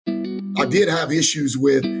I did have issues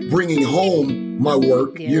with bringing home my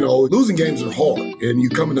work. Yeah. You know, losing games are hard, and you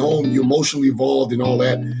coming home, you're emotionally involved and all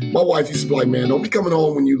that. My wife used to be like, man, don't be coming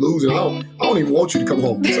home when you lose, and I don't even want you to come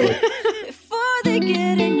home. So Before they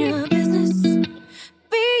get in your business,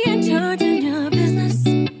 be in charge of your business.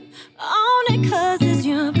 Own it 'cause it's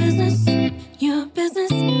your business,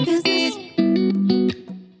 business.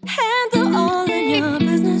 Handle all of your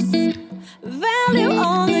business, value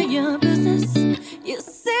all of your business. You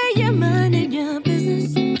say you're minding your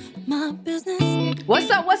business, my business.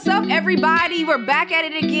 What's up, everybody? We're back at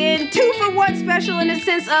it again. 2-for-1 special in the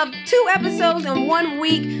sense of 2 episodes in 1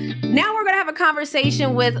 week. Now we're going to have a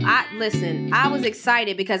conversation with, I was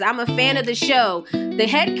excited because I'm a fan of the show. The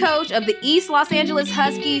head coach of the East Los Angeles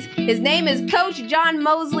Huskies, his name is Coach John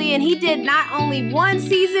Mosley, and he did not only 1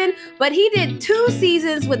 season, but he did 2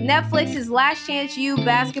 seasons with Netflix's Last Chance U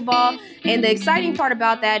basketball. And the exciting part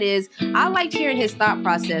about that is I liked hearing his thought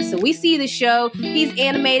process. So we see the show, he's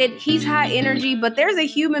animated, he's high energy, but there's a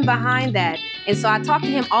human behind that. And so I talked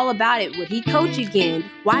to him all about it. Would he coach again?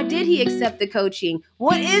 Why did he accept the coaching?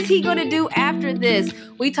 What is he going to do after this?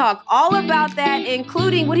 We talk all about that,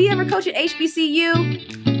 including would he ever coach at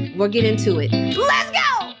HBCU? We'll get into it. Let's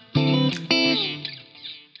go!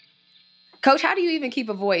 Coach, how do you even keep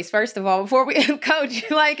a voice? First of all, before we coach,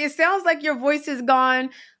 it sounds like your voice is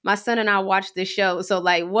gone. My son and I watched this show. So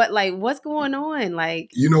what's going on?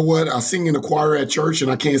 You know what? I sing in a choir at church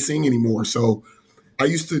and I can't sing anymore. So I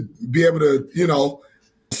used to be able to,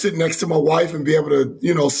 sit next to my wife and be able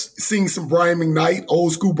to, sing some Brian McKnight,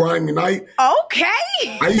 old school Brian McKnight.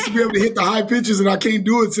 Okay. I used to be able to hit the high pitches and I can't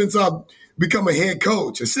do it since I've become a head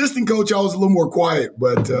coach. Assistant coach, I was a little more quiet,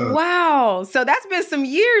 but wow. So that's been some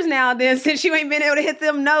years now then since you ain't been able to hit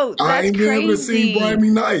them notes. That's I ain't been able to sing Brian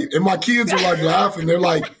McKnight. And my kids are laughing. They're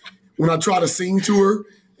like, when I try to sing to her.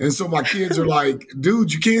 And so my kids are like,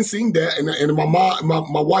 dude, you can't sing that. And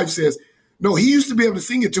my wife says, no, he used to be able to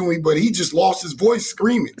sing it to me, but he just lost his voice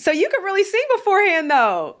screaming. So you could really sing beforehand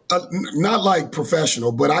though? Not like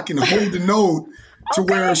professional, but I can hold the note to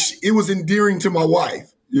where it was endearing to my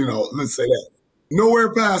wife. Let's say that.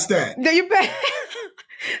 Nowhere past that.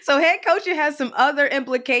 So head coaching has some other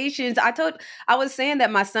implications. I was saying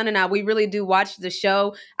that my son and I, we really do watch the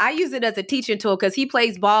show. I use it as a teaching tool because he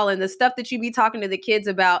plays ball and the stuff that you be talking to the kids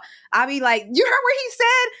about, I be like, you heard what he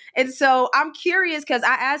said? And so I'm curious because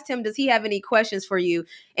I asked him, does he have any questions for you?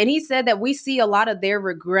 And he said that we see a lot of their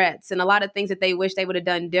regrets and a lot of things that they wish they would have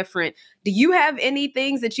done different. Do you have any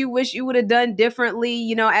things that you wish you would have done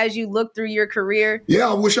differently, as you look through your career? Yeah,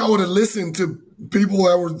 I wish I would have listened to people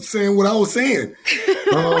that were saying what I was saying.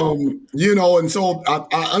 And so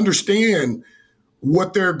I understand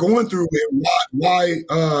what they're going through and why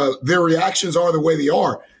their reactions are the way they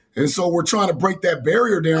are. And so we're trying to break that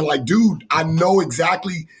barrier down. Like, dude, I know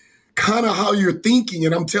exactly kind of how you're thinking.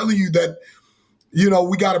 And I'm telling you that,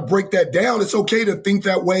 we got to break that down. It's okay to think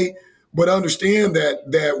that way, but understand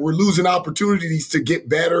that we're losing opportunities to get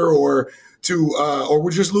better or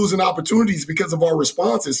we're just losing opportunities because of our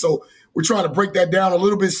responses. So we're trying to break that down a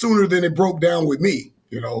little bit sooner than it broke down with me.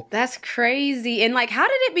 That's crazy. And how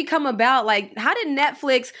did it become about? How did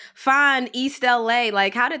Netflix find East LA?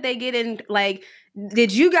 How did they get in?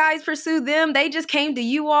 Did you guys pursue them? They just came to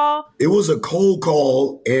you all? It was a cold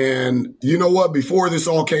call. And you know what? Before this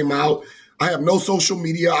all came out, I have no social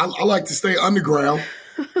media. I like to stay underground.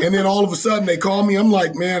 And then all of a sudden they call me. I'm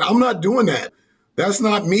like, man, I'm not doing that. That's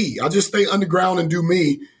not me. I just stay underground and do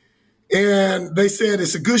me. And they said,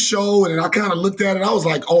 it's a good show. And I kind of looked at it. I was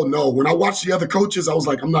like, oh, no. When I watched the other coaches, I was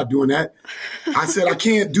like, I'm not doing that. I said, I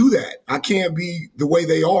can't do that. I can't be the way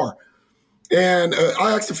they are. And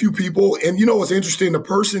I asked a few people. And what's interesting? The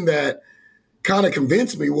person that kind of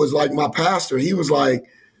convinced me was my pastor. He was like,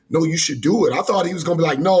 no, you should do it. I thought he was going to be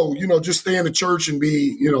like, no, just stay in the church and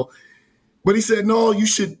be, But he said, no, you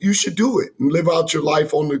should do it and live out your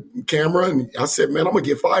life on the camera. And I said, man, I'm going to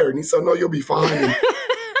get fired. And he said, no, you'll be fine. And,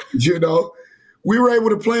 we were able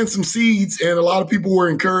to plant some seeds and a lot of people were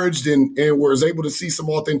encouraged and was able to see some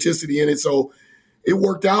authenticity in it. So it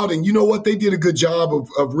worked out. And you know what? They did a good job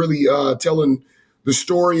of really telling the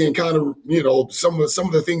story and kind of, some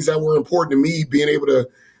of the things that were important to me, being able to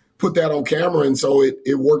put that on camera. And so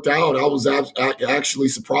it worked out. I was actually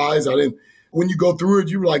surprised. When you go through it,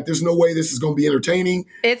 you're like, there's no way this is going to be entertaining.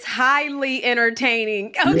 It's highly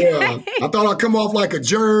entertaining. Okay. Yeah. I thought I'd come off like a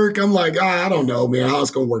jerk. I'm like, I don't know, man, how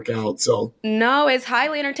it's going to work out. So no, it's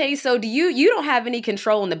highly entertaining. So you don't have any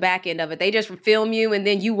control in the back end of it. They just film you and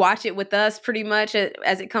then you watch it with us pretty much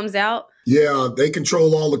as it comes out. Yeah. They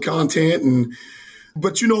control all the content.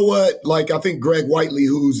 But you know what? I think Greg Whiteley,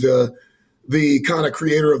 who's the the kind of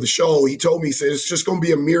creator of the show, he told me, he said, it's just going to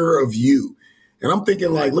be a mirror of you. And I'm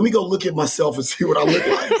thinking like, let me go look at myself and see what I look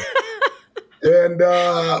like. And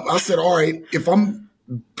I said, all right, if I'm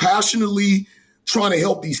passionately trying to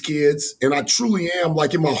help these kids, and I truly am,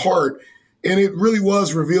 like in my heart, and it really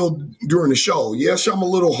was revealed during the show. Yes, I'm a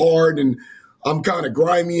little hard and I'm kind of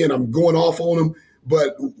grimy and I'm going off on them,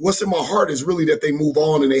 but what's in my heart is really that they move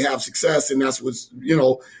on and they have success, and that's what's,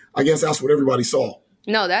 I guess that's what everybody saw.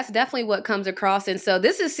 No, that's definitely what comes across. And so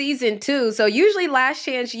this is season 2. So usually Last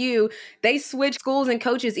Chance U, they switch schools and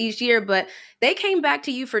coaches each year, but they came back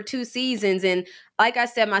to you for 2 seasons. And like I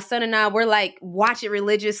said, my son and I, we're like, watch it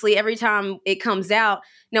religiously every time it comes out.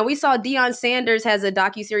 Now, we saw Deion Sanders has a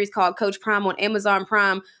docuseries called Coach Prime on Amazon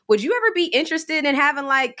Prime. Would you ever be interested in having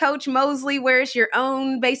like Coach Mosley, where it's your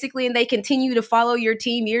own basically, and they continue to follow your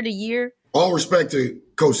team year to year? All respect to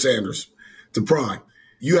Coach Sanders, to Prime.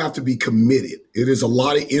 You have to be committed. It is a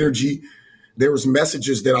lot of energy. There was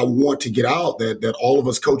messages that I want to get out that all of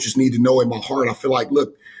us coaches need to know in my heart. I feel like,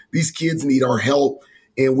 look, these kids need our help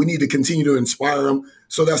and we need to continue to inspire them.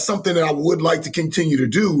 So that's something that I would like to continue to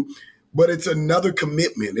do, but it's another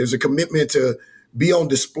commitment. There's a commitment to be on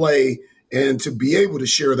display and to be able to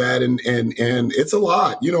share that. And it's a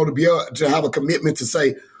lot, to be able to have a commitment to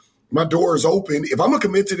say, my door is open. If I'm going to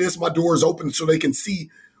commit to this, my door is open so they can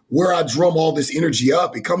see where I drum all this energy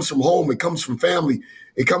up. It comes from home. It comes from family.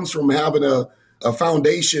 It comes from having a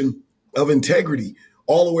foundation of integrity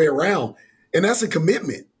all the way around. And that's a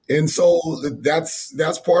commitment. And so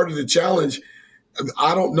that's part of the challenge.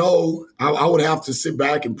 I don't know. I would have to sit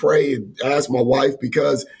back and pray and ask my wife,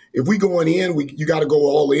 because if we going in, you got to go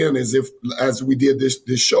all in as we did this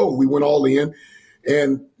show. We went all in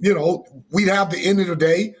and, we'd have the end of the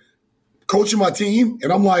day coaching my team.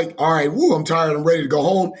 And I'm like, all right, I'm tired. I'm ready to go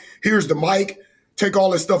home. Here's the mic. Take all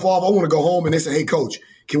this stuff off. I want to go home. And they say, hey, coach,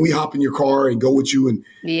 can we hop in your car and go with you and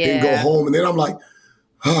go home? And then I'm like,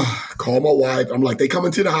 call my wife. I'm like, they come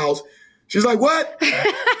into the house. She's like, what?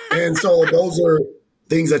 And so those are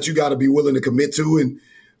things that you got to be willing to commit to. And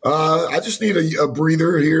I just need a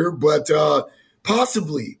breather here, but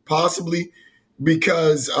possibly,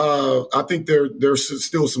 because I think there's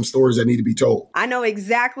still some stories that need to be told. I know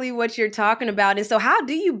exactly what you're talking about. And so how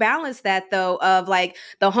do you balance that, though, of like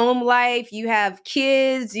the home life? You have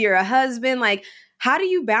kids, you're a husband. Like, how do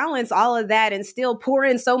you balance all of that and still pour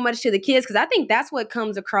in so much to the kids? Because I think that's what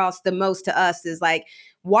comes across the most to us is like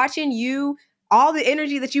watching you, all the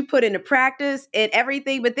energy that you put into practice and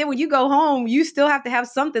everything. But then when you go home, you still have to have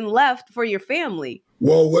something left for your family.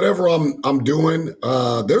 Well, whatever I'm doing,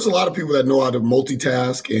 there's a lot of people that know how to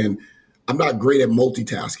multitask, and I'm not great at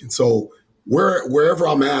multitasking. So wherever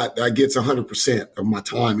I'm at, that gets 100% of my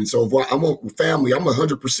time. And so if I'm a family, I'm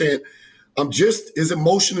 100%. I'm just as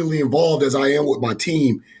emotionally involved as I am with my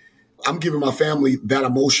team. I'm giving my family that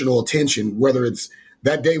emotional attention, whether it's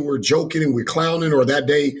that day we're joking and we're clowning, or that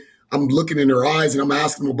day I'm looking in their eyes and I'm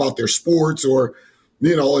asking them about their sports, or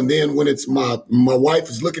and then when it's my wife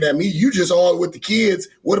is looking at me, you just all with the kids,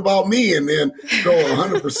 what about me? And then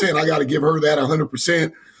 100%, I got to give her that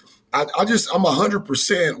 100%. I'm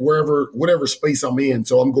 100% whatever space I'm in.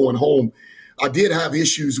 So I'm going home. I did have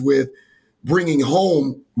issues with bringing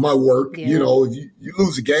home my work. Yeah. You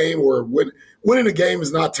lose a game, or winning a game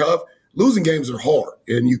is not tough. Losing games are hard,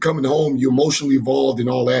 and you coming home, you're emotionally involved and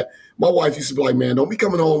all that. My wife used to be like, man, don't be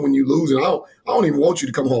coming home when you lose. And I don't even want you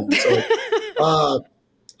to come home. So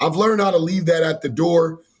I've learned how to leave that at the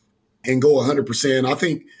door and go 100%. I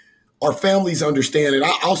think our families understand it.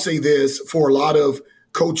 I'll say this, for a lot of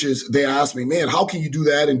coaches, they ask me, man, how can you do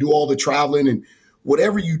that and do all the traveling and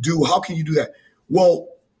whatever you do, how can you do that? Well,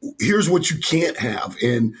 here's what you can't have.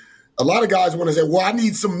 And a lot of guys want to say, well, I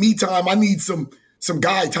need some me time. I need some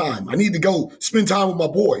guy time. I need to go spend time with my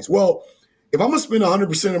boys. Well, if I'm going to spend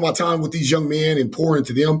 100% of my time with these young men and pour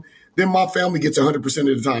into them, then my family gets 100% of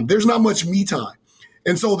the time. There's not much me time.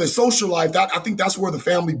 And so the social life, I think that's where the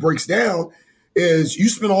family breaks down, is you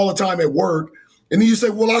spend all the time at work, and then you say,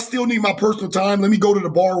 well, I still need my personal time. Let me go to the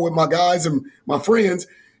bar with my guys and my friends,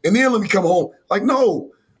 and then let me come home. Like, no.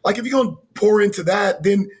 Like, if you're going to pour into that,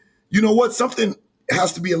 then you know what? Something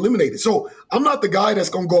has to be eliminated. So I'm not the guy that's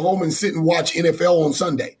going to go home and sit and watch NFL on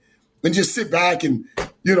Sunday and just sit back and,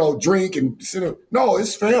 drink and sit. No,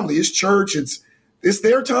 it's family. It's church. It's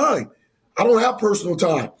their time. I don't have personal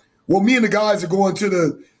time. Well, me and the guys are going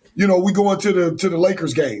to we going to the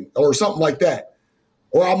Lakers game or something like that.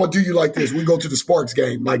 Or I'm going to do you like this. We go to the Sparks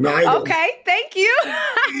game. Like, no, okay, thank you.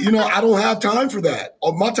 I don't have time for that.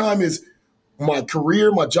 My time is my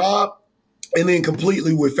career, my job, and then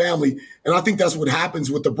completely with family. And I think that's what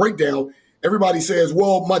happens with the breakdown. Everybody says,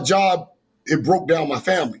 well, my job, it broke down my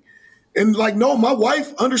family. And like, no, my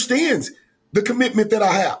wife understands the commitment that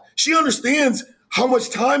I have. She understands how much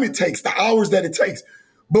time it takes, the hours that it takes.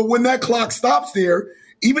 But when that clock stops there,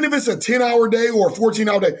 even if it's a 10-hour day or a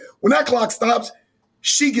 14-hour day, when that clock stops,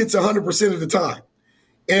 she gets 100% of the time.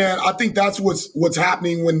 And I think that's what's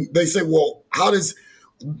happening when they say, well, how does,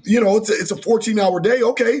 it's a 14-hour day.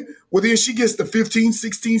 Okay, well, then she gets the 15,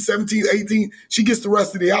 16, 17, 18. She gets the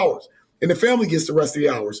rest of the hours. And the family gets the rest of the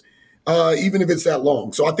hours, even if it's that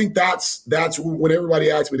long. So I think that's when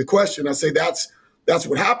everybody asks me the question, I say that's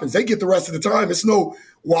what happens. They get the rest of the time. It's no,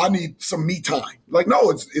 well, I need some me time. Like,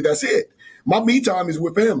 no, that's it. My me time is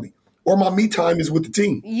with family, or my me time is with the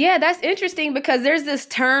team. Yeah, that's interesting because there's this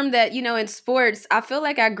term that, in sports, I feel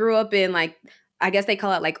like I grew up in I guess they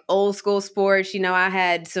call it like old school sports. I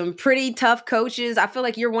had some pretty tough coaches. I feel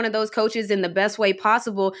like you're one of those coaches in the best way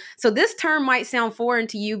possible. So this term might sound foreign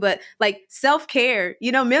to you, but like self-care,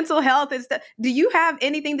 mental health and stuff. Do you have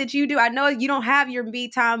anything that you do? I know you don't have your me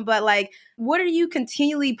time, but like, what are you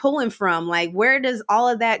continually pulling from? Like, where does all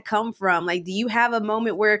of that come from? Like, do you have a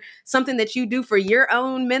moment where something that you do for your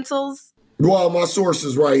own mentals? Well, my source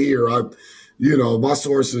is right here. My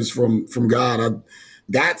source is from God.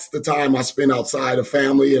 That's the time I spend outside of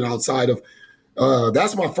family and outside of,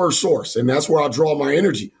 that's my first source. And that's where I draw my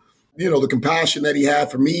energy. The compassion that he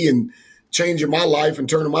had for me and changing my life and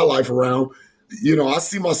turning my life around. I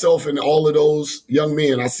see myself in all of those young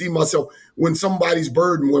men. I see myself when somebody's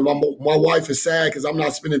burdened, when my wife is sad because I'm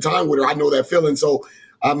not spending time with her. I know that feeling. So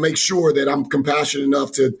I make sure that I'm compassionate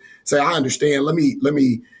enough to say, I understand. Let me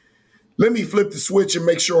flip the switch and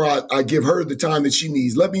make sure I give her the time that she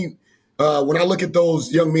needs. When I look at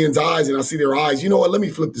those young men's eyes and I see their eyes, you know what, let me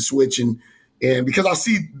flip the switch. And because I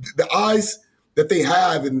see the eyes that they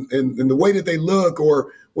have and the way that they look,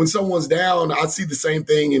 or when someone's down, I see the same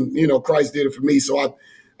thing. And, Christ did it for me. So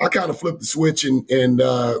I kind of flip the switch and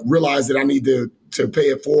realize that I need to pay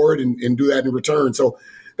it forward and do that in return. So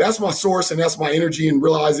that's my source and that's my energy, and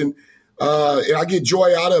realizing and I get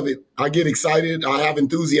joy out of it. I get excited. I have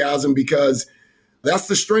enthusiasm because that's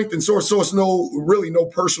the strength and source. So it's really no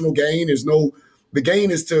personal gain. The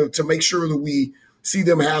gain is to make sure that we see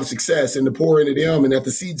them have success and to pour into them, and that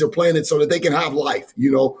the seeds are planted so that they can have life,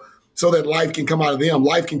 so that life can come out of them.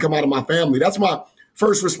 Life can come out of my family. That's my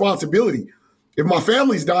first responsibility. If my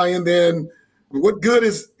family's dying, then what good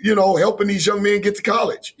is, helping these young men get to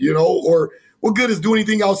college, or what good is doing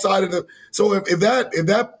anything outside of so if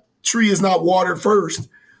that tree is not watered first,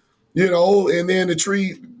 and then the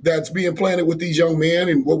tree that's being planted with these young men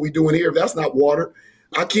and what we're doing here, if that's not water,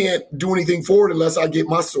 I can't do anything for it unless I get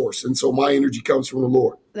my source. And so my energy comes from the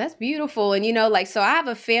Lord. That's beautiful. And, so I have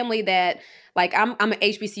a family that, I'm an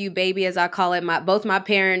HBCU baby, as I call it. Both my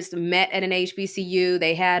parents met at an HBCU.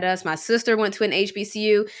 They had us. My sister went to an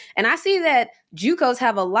HBCU. And I see that JUCOs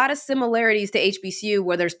have a lot of similarities to HBCU,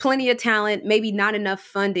 where there's plenty of talent, maybe not enough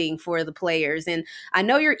funding for the players. And I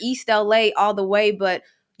know you're East LA all the way, but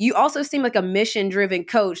you also seem like a mission-driven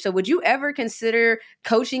coach. So would you ever consider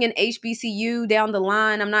coaching an HBCU down the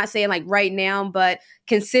line? I'm not saying like right now, but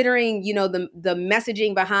considering, the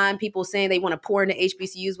messaging behind people saying they want to pour into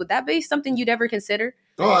HBCUs, would that be something you'd ever consider?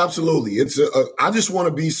 Oh, absolutely. I just want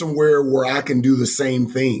to be somewhere where I can do the same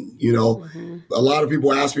thing. Mm-hmm. A lot of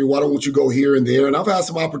people ask me, why don't you go here and there? And I've had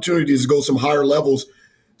some opportunities to go some higher levels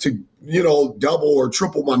to, double or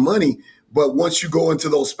triple my money. But once you go into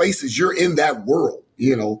those spaces, you're in that world.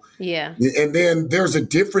 Yeah. And then there's a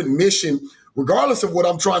different mission, regardless of what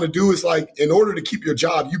I'm trying to do. It's like, in order to keep your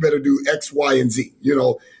job, you better do X, Y, and Z.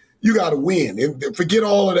 You got to win, and forget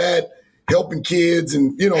all of that helping kids.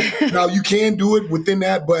 And, now you can do it within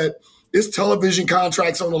that, but it's television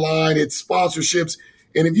contracts on the line. It's sponsorships.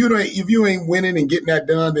 And if you ain't winning and getting that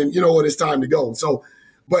done, then you know what, it's time to go. So,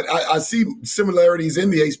 but I see similarities in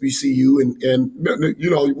the HBCU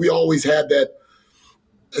and we always had that,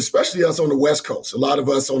 especially us on the West Coast. A lot of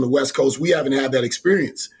us on the West Coast, we haven't had that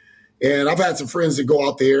experience. And I've had some friends that go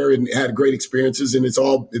out there and had great experiences, and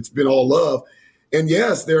it's been all love. And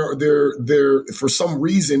yes, they're for some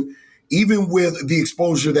reason, even with the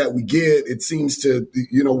exposure that we get, it seems to,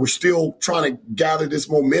 we're still trying to gather this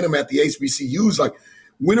momentum at the HBCUs. Like,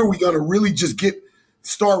 when are we going to really just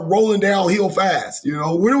start rolling downhill fast? When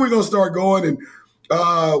are we going to start going? And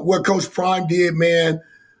what Coach Prime did, man,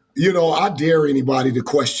 I dare anybody to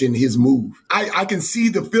question his move. I can see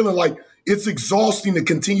the feeling like it's exhausting to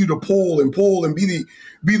continue to pull and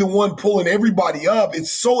be the one pulling everybody up.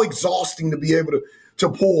 It's so exhausting to be able to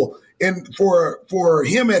pull. And for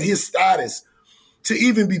him at his status to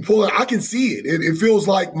even be pulling, I can see it. It feels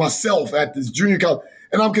like myself at this junior college,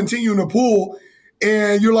 and I'm continuing to pull,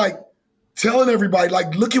 and you're like telling everybody,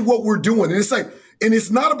 like, look at what we're doing. And it's like, And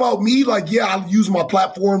it's not about me. Like, yeah, I'll use my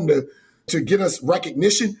platform to get us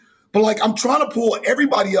recognition. But like, I'm trying to pull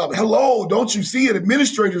everybody up. Hello, don't you see it?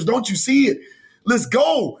 Administrators, don't you see it? Let's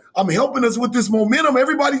go. I'm helping us with this momentum.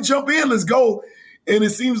 Everybody jump in. Let's go. And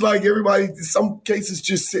it seems like everybody, in some cases,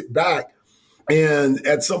 just sit back. And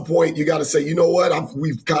at some point, you got to say, you know what?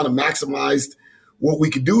 We've kind of maximized what we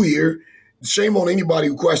could do here. Shame on anybody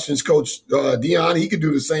who questions Coach Deion. He could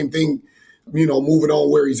do the same thing, moving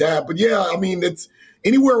on where he's at. But yeah, I mean, it's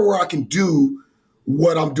anywhere where I can do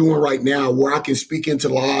what I'm doing right now, where I can speak into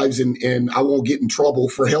lives and I won't get in trouble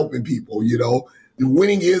for helping people,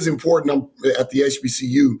 Winning is important. I'm at the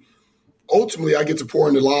HBCU. Ultimately, I get to pour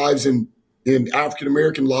into lives and in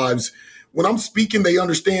African-American lives. When I'm speaking, they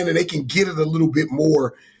understand and they can get it a little bit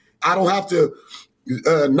more. I don't have to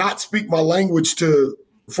not speak my language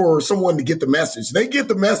for someone to get the message. They get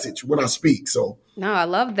the message when I speak. So no, I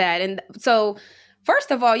love that. And so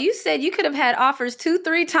first of all, you said you could have had offers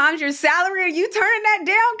 2-3 times your salary. Are you turning that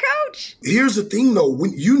down, Coach? Here's the thing, though.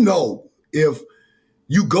 When if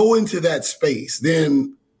you go into that space,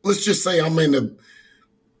 then let's just say I'm in the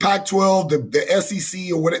Pac-12, the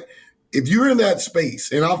SEC or whatever. If you're in that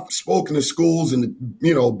space, and I've spoken to schools in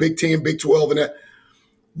the Big 10, Big 12, and that,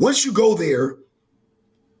 once you go there,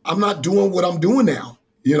 I'm not doing what I'm doing now,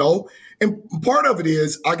 And part of it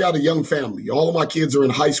is I got a young family. All of my kids are in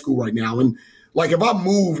high school right now. And like if I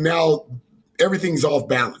move now, everything's off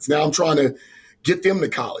balance. Now I'm trying to get them to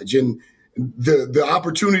college and the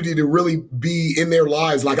opportunity to really be in their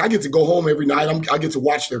lives. Like I get to go home every night. I get to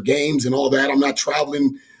watch their games and all that. I'm not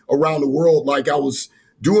traveling around the world like I was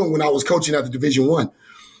doing when I was coaching at the Division I.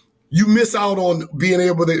 You miss out on being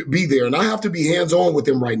able to be there. And I have to be hands-on with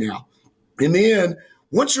them right now. And then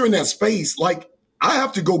once you're in that space, like I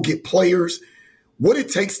have to go get players, what it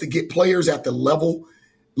takes to get players at the level.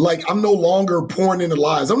 Like I'm no longer pouring into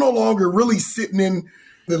lives. I'm no longer really sitting in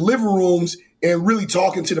the living rooms and really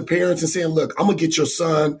talking to the parents and saying, look, I'm going to get your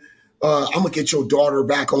son, I'm going to get your daughter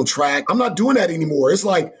back on track. I'm not doing that anymore. It's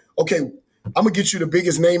like, okay, I'm going to get you the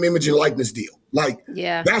biggest name, image, and likeness deal. Like,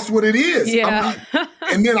 yeah, that's what it is. Yeah.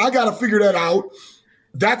 And then I got to figure that out.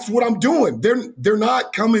 That's what I'm doing. They're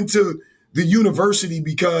not coming to the university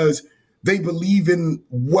because they believe in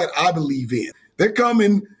what I believe in. They're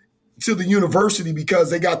coming to the university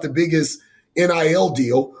because they got the biggest NIL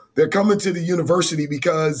deal. They're coming to the university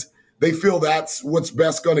because they feel that's what's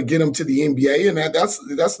best going to get them to the NBA. And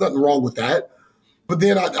that's nothing wrong with that. But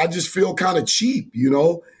then I just feel kind of cheap,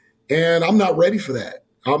 and I'm not ready for that.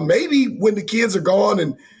 Maybe when the kids are gone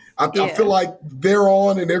and I feel like they're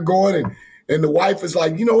on and they're going and the wife is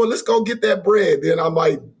like, you know what, let's go get that bread. Then I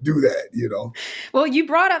might do that, Well, you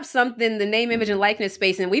brought up something, the name, image, and likeness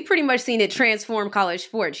space, and we pretty much seen it transform college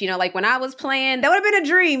sports. Like when I was playing, that would have been a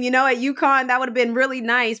dream, at UConn. That would have been really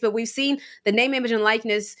nice. But we've seen the name, image, and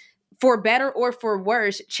likeness, for better or for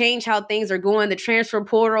worse, change how things are going. The transfer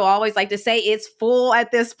portal, I always like to say, it's full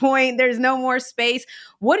at this point. There's no more space.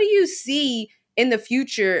 What do you see in the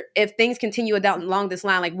future if things continue along this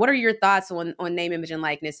line? Like, what are your thoughts on name, image, and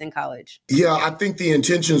likeness in college? Yeah, I think the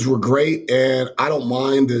intentions were great, and I don't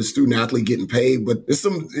mind the student athlete getting paid, but there's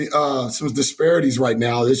some disparities right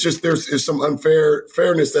now. It's just there's some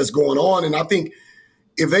fairness that's going on, and I think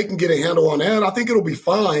if they can get a handle on that, I think it'll be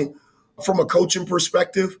fine. From a coaching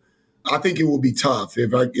perspective, I think it will be tough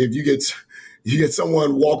if you get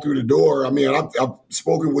someone walk through the door. I mean, I've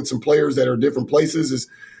spoken with some players that are different places.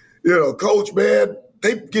 Coach, man,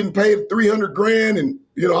 they getting paid $300,000 and,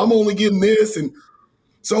 I'm only getting this. And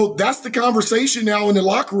so that's the conversation now in the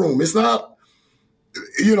locker room. It's not,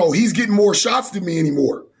 he's getting more shots than me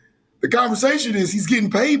anymore. The conversation is he's getting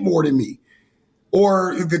paid more than me,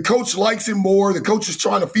 or the coach likes him more. The coach is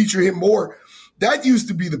trying to feature him more. That used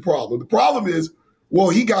to be the problem. The problem is, well,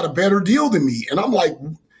 he got a better deal than me. And I'm like,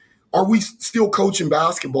 are we still coaching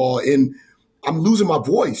basketball? And I'm losing my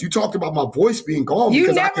voice. You talked about my voice being gone.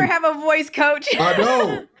 You never have a voice, Coach. I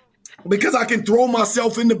know. Because I can throw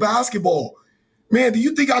myself into basketball. Man, do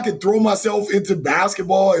you think I could throw myself into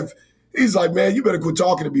basketball if he's like, man, you better quit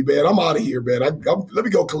talking to me, man. I'm out of here, man. Let me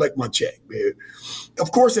go collect my check, man.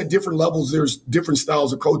 Of course, at different levels, there's different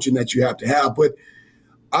styles of coaching that you have to have. But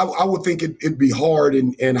I would think it'd be hard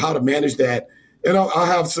and how to manage that. And I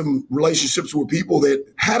have some relationships with people that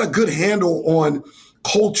had a good handle on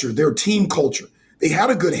culture, their team culture. They had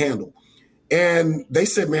a good handle. And they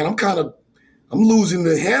said, man, I'm losing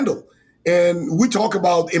the handle. And we talk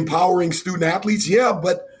about empowering student athletes. Yeah,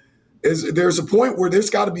 but there's a point where there's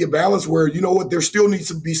got to be a balance where, there still needs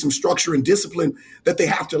to be some structure and discipline that they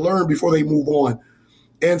have to learn before they move on.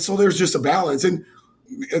 And so there's just a balance. And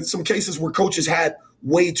in some cases where coaches had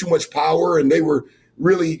way too much power and they were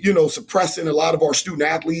really, suppressing a lot of our student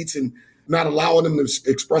athletes and not allowing them to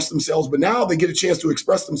express themselves. But now they get a chance to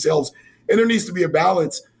express themselves, and there needs to be a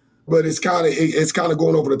balance. But it's kind of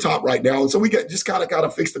going over the top right now, and so we just kind of got to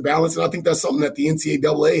fix the balance. And I think that's something that the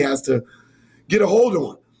NCAA has to get a hold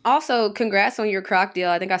on. Also, congrats on your Croc deal.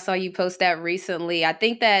 I think I saw you post that recently. I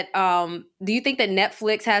think that, do you think that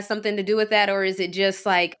Netflix has something to do with that? Or is it just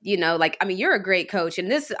like, you're a great coach.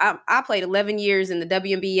 And I played 11 years in the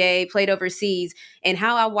WNBA, played overseas. And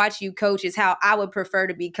how I watch you coach is how I would prefer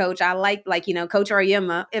to be coached. I like Coach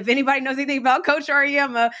Auriemma. If anybody knows anything about Coach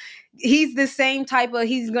Auriemma, he's the same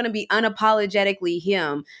he's going to be unapologetically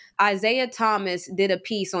him. Isaiah Thomas did a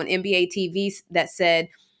piece on NBA TV that said,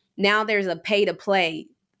 now there's a pay to play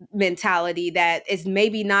mentality that is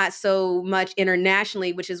maybe not so much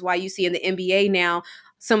internationally, which is why you see in the NBA now,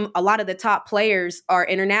 a lot of the top players are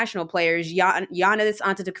international players. Giannis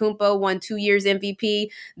Antetokounmpo won 2 years MVP.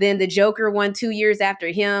 Then the Joker won 2 years after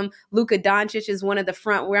him. Luka Doncic is one of the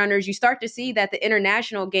front runners. You start to see that the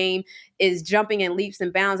international game is jumping in leaps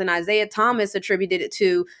and bounds. And Isaiah Thomas attributed it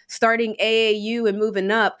to starting AAU and moving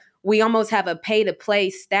up. We almost have a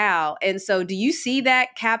pay-to-play style. And so do you see that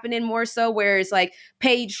happening more so where it's like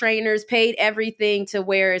paid trainers, paid everything to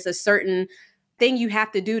where it's a certain thing you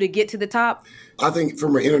have to do to get to the top? I think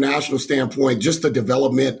from an international standpoint, just the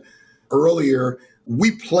development earlier,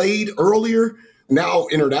 we played earlier. Now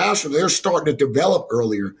international, they're starting to develop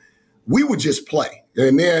earlier. We would just play.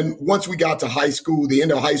 And then once we got to high school, the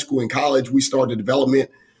end of high school and college, we started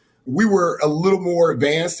development. We were a little more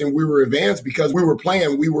advanced, and we were advanced because we were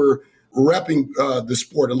playing. We were repping the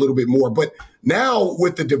sport a little bit more. But now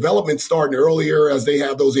with the development starting earlier, as they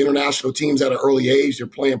have those international teams at an early age, they're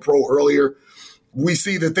playing pro earlier. We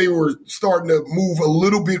see that they were starting to move a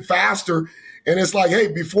little bit faster. And it's like,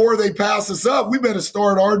 hey, before they pass us up, we better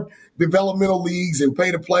start our developmental leagues and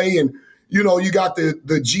pay to play. And, you got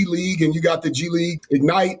the G League and you got the G League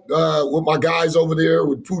Ignite with my guys over there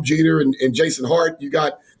with Pooh Jeter and Jason Hart. You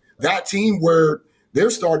got that team where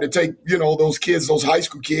they're starting to take, those kids, those high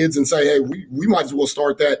school kids, and say, hey, we might as well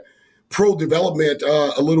start that pro development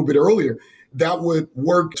a little bit earlier. That would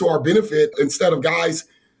work to our benefit instead of guys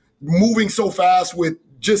moving so fast with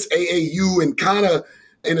just AAU and kind of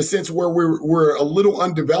in a sense where we're a little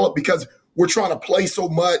undeveloped because we're trying to play so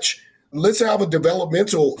much. Let's have a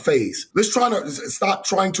developmental phase. Let's stop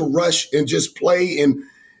trying to rush and just play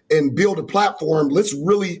and build a platform. Let's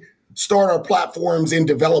really start our platforms in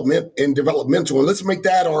development and developmental, and let's make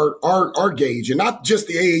that our gauge, and not just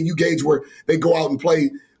the AAU gauge where they go out and play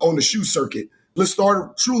on the shoe circuit. Let's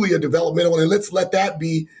start truly a developmental, and let's let that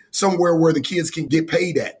be somewhere where the kids can get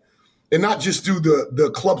paid at, and not just do the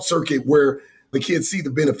club circuit where the kids see the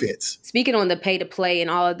benefits. Speaking on the pay to play and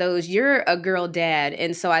all of those, you're a girl dad,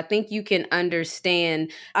 and so I think you can understand.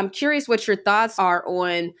 I'm curious what your thoughts are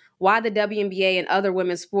on why the WNBA and other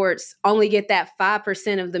women's sports only get that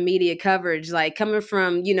 5% of the media coverage. Like coming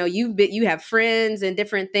from, you have friends and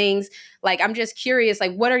different things. Like, I'm just curious,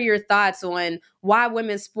 like, what are your thoughts on why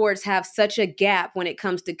women's sports have such a gap when it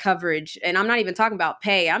comes to coverage? And I'm not even talking about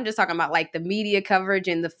pay. I'm just talking about like the media coverage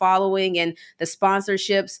and the following and the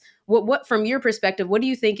sponsorships. What from your perspective, what do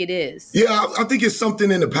you think it is? Yeah, I think it's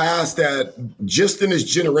something in the past that just in this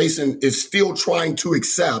generation is still trying to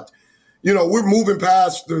accept. We're moving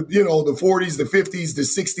past the 40s, the 50s, the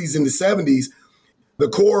 60s, and the 70s. The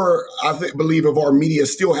core, believe, of our media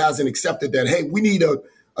still hasn't accepted that, hey, we need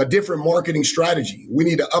a different marketing strategy. We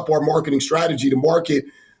need to up our marketing strategy to market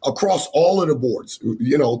across all of the boards,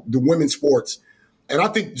 the women's sports. And I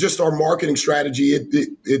think just our marketing strategy,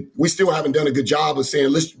 we still haven't done a good job of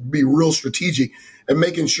saying, let's be real strategic and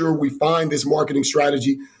making sure we find this marketing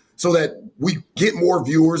strategy so that we get more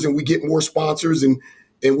viewers and we get more sponsors and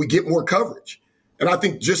we get more coverage. And I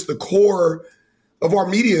think just the core of our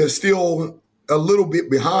media is still a little bit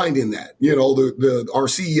behind in that. Our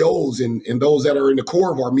CEOs and those that are in the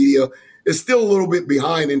core of our media is still a little bit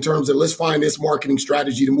behind in terms of let's find this marketing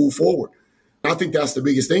strategy to move forward. I think that's the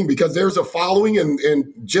biggest thing because there's a following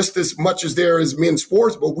and just as much as there is men's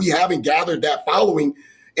sports, but we haven't gathered that following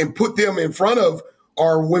and put them in front of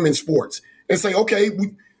our women's sports and say, okay,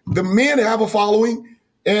 the men have a following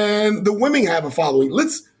and the women have a following.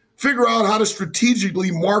 Let's figure out how to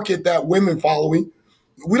strategically market that women following.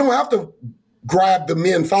 We don't have to grab the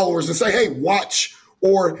men followers and say, hey, watch,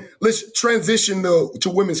 or let's transition to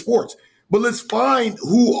women's sports. But let's find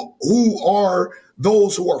who are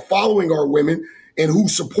those who are following our women and who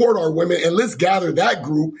support our women, and let's gather that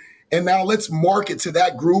group. And now let's market to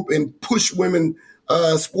that group and push women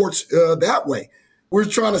sports that way. We're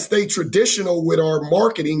trying to stay traditional with our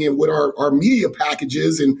marketing and with our media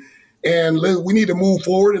packages, and we need to move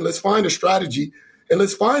forward and let's find a strategy. and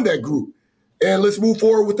let's find that group and let's move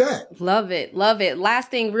forward with that. Love it. Love it. Last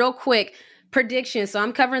thing, real quick. Predictions. So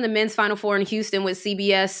I'm covering the men's Final Four in Houston with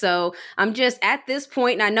CBS. So I'm just at this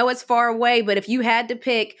point, and I know it's far away, but if you had to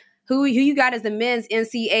pick who you got as the men's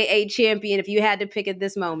NCAA champion, if you had to pick at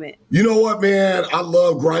this moment. You know what, man? I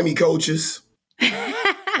love grimy coaches.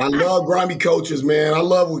 I love grimy coaches, man. I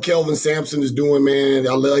love what Kelvin Sampson is doing, man.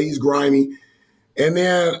 He's grimy. And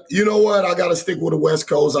then, you know what? I got to stick with the West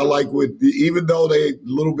Coast. I like even though they're a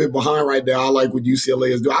little bit behind right now, I like what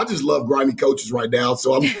UCLA is doing. I just love grimy coaches right now.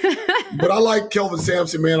 But I like Kelvin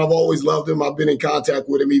Sampson, man. I've always loved him. I've been in contact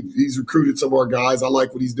with him. He's recruited some of our guys. I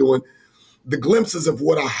like what he's doing. The glimpses of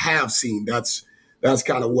what I have seen, that's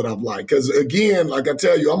kind of what I've liked. Because, again, like I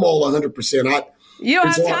tell you, I'm all 100%. You don't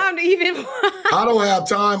have time to even. I don't have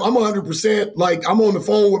time. I'm 100%. Like, I'm on the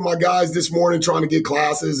phone with my guys this morning trying to get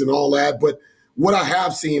classes and all that. But what I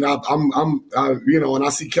have seen, and I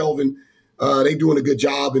see Kelvin, they doing a good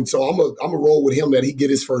job. And so I'm a roll with him that he get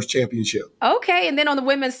his first championship. Okay. And then on the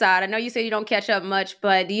women's side, I know you said you don't catch up much,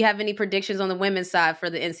 but do you have any predictions on the women's side for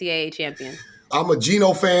the NCAA champion? I'm a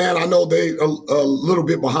Gino fan. I know they a little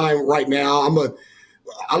bit behind right now.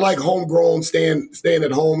 I like homegrown, staying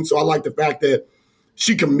at home. So I like the fact that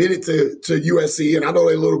she committed to USC, and I know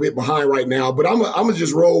they're a little bit behind right now. But I'm gonna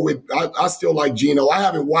just roll with. I still like Gino. I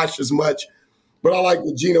haven't watched as much, but I like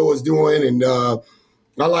what Gino is doing, and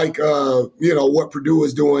I like what Purdue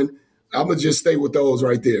is doing. I'm gonna just stay with those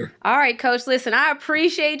right there. All right, Coach. Listen, I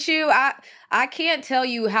appreciate you. I can't tell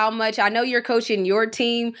you how much I know you're coaching your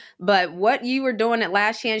team, but what you were doing at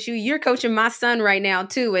Last Chance U, you're coaching my son right now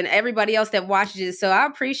too, and everybody else that watches it. So I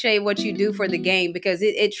appreciate what you do for the game because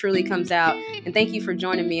it truly comes out. And thank you for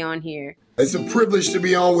joining me on here. It's a privilege to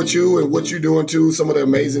be on with you and what you're doing too. Some of the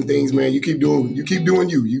amazing things, man. You keep doing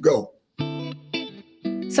you. You go.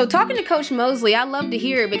 So talking to Coach Mosley, I love to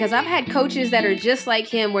hear it because I've had coaches that are just like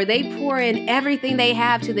him where they pour in everything they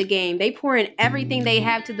have to the game. They pour in everything they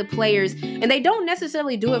have to the players, and they don't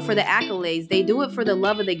necessarily do it for the accolades. They do it for the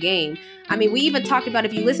love of the game. I mean, we even talked about,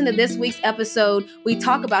 if you listen to this week's episode, we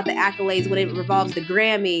talk about the accolades when it revolves the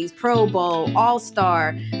Grammys, Pro Bowl,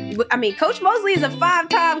 All-Star. I mean, Coach Mosley is a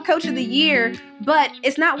 5-time Coach of the Year, but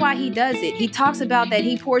it's not why he does it. He talks about that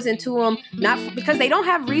he pours into them, not because they don't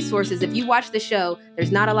have resources. If you watch the show,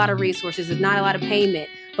 there's not a lot of resources. There's not a lot of payment.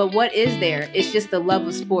 But what is there? It's just the love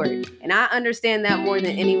of sport. And I understand that more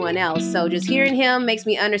than anyone else. So just hearing him makes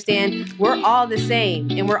me understand we're all the same.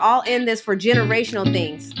 And we're all in this for generational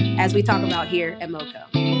things, as we talk about here at MoCo.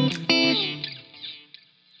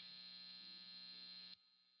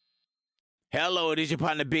 Hello, it is your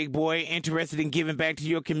partner, Big Boy, interested in giving back to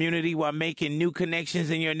your community while making new connections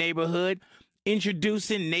in your neighborhood?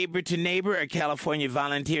 Introducing Neighbor to Neighbor, a California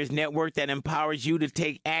volunteers network that empowers you to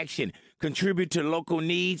take action, contribute to local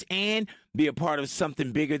needs, and be a part of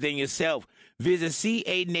something bigger than yourself. Visit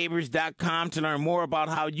ca-neighbors.com to learn more about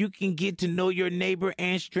how you can get to know your neighbor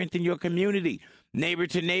and strengthen your community. Neighbor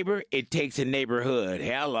to Neighbor, it takes a neighborhood.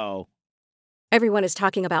 Hello. Everyone is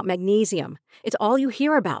talking about magnesium. It's all you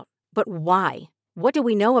hear about. But why? What do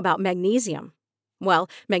we know about magnesium? Well,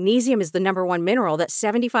 magnesium is the #1 mineral that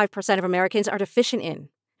 75% of Americans are deficient in.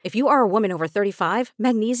 If you are a woman over 35,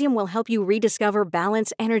 magnesium will help you rediscover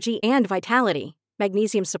balance, energy, and vitality.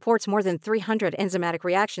 Magnesium supports more than 300 enzymatic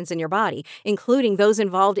reactions in your body, including those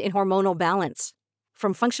involved in hormonal balance.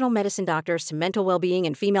 From functional medicine doctors to mental well-being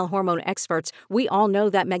and female hormone experts, we all know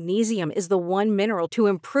that magnesium is the one mineral to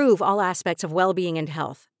improve all aspects of well-being and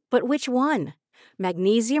health. But which one?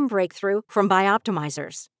 Magnesium Breakthrough from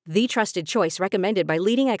Bioptimizers, the trusted choice recommended by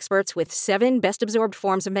leading experts with 7 best-absorbed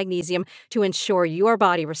forms of magnesium to ensure your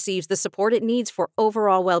body receives the support it needs for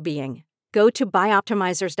overall well-being. Go to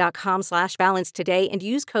bioptimizers.com/balance today and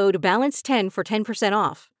use code BALANCE10 for 10%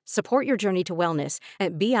 off. Support your journey to wellness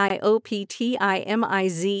at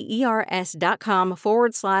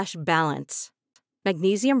bioptimizers.com/balance.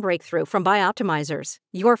 Magnesium Breakthrough from Bioptimizers,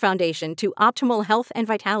 your foundation to optimal health and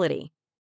vitality.